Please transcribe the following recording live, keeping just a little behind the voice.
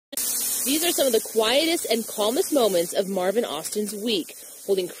These are some of the quietest and calmest moments of Marvin Austin's week,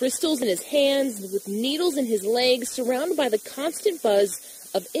 holding crystals in his hands, with needles in his legs, surrounded by the constant buzz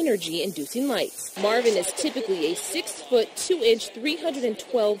of energy-inducing lights. Marvin is typically a 6-foot, 2-inch,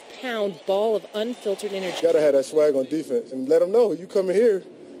 312-pound ball of unfiltered energy. Gotta have that swag on defense and let them know you come in here,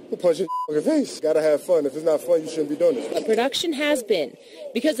 we'll punch your fucking face. Gotta have fun. If it's not fun, you shouldn't be doing this. But production has been.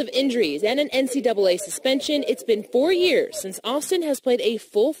 Because of injuries and an NCAA suspension, it's been 4 years since Austin has played a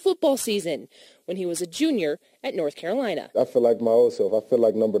full football season when he was a junior at North Carolina. I feel like my old self. I feel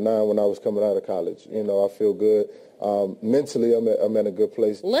like number 9 when I was coming out of college. You know, I feel good. Mentally, I'm in a good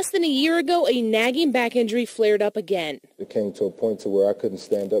place. Less than a year ago, a nagging back injury flared up again. It came to a point to where I couldn't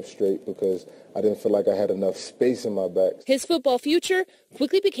stand up straight because I didn't feel like I had enough space in my back. His football future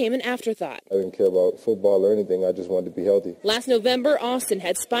quickly became an afterthought. I didn't care about football or anything. I just wanted to be healthy. Last November, Austin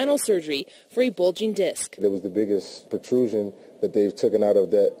had spinal surgery for a bulging disc. It was the biggest protrusion that they've taken out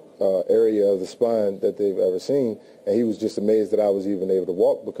of that area of the spine that they've ever seen, and he was just amazed that I was even able to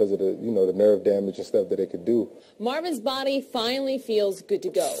walk because of the, the nerve damage and stuff that it could do. Marvin's body finally feels good to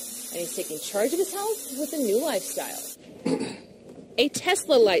go, and he's taking charge of his health with a new lifestyle. A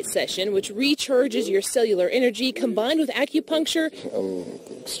Tesla light session, which recharges your cellular energy, combined with acupuncture.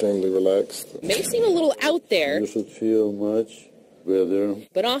 I'm extremely relaxed. May seem a little out there. You should feel much better.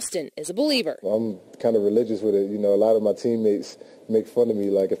 But Austin is a believer. I'm kind of religious with it. A lot of my teammates make fun of me.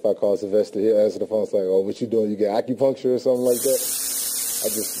 Like, if I call Sylvester, he'll answer the phone. It's like, oh, what you doing? You get acupuncture or something like that? I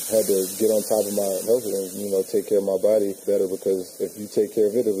just had to get on top of my health and, take care of my body better, because if you take care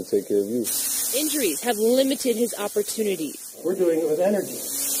of it, it will take care of you. Injuries have limited his opportunities. We're doing it with energy.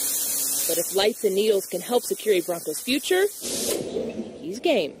 But if lights and needles can help secure a Broncos future, he's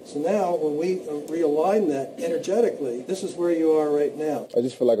game. So now, when we realign that energetically, this is where you are right now. I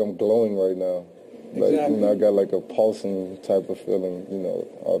just feel like I'm glowing right now. Exactly. Like, I got like a pulsing type of feeling,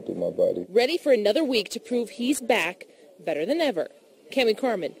 all through my body. Ready for another week to prove he's back better than ever. Cammie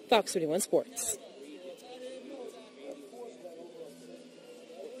Carmen, Fox 31 Sports.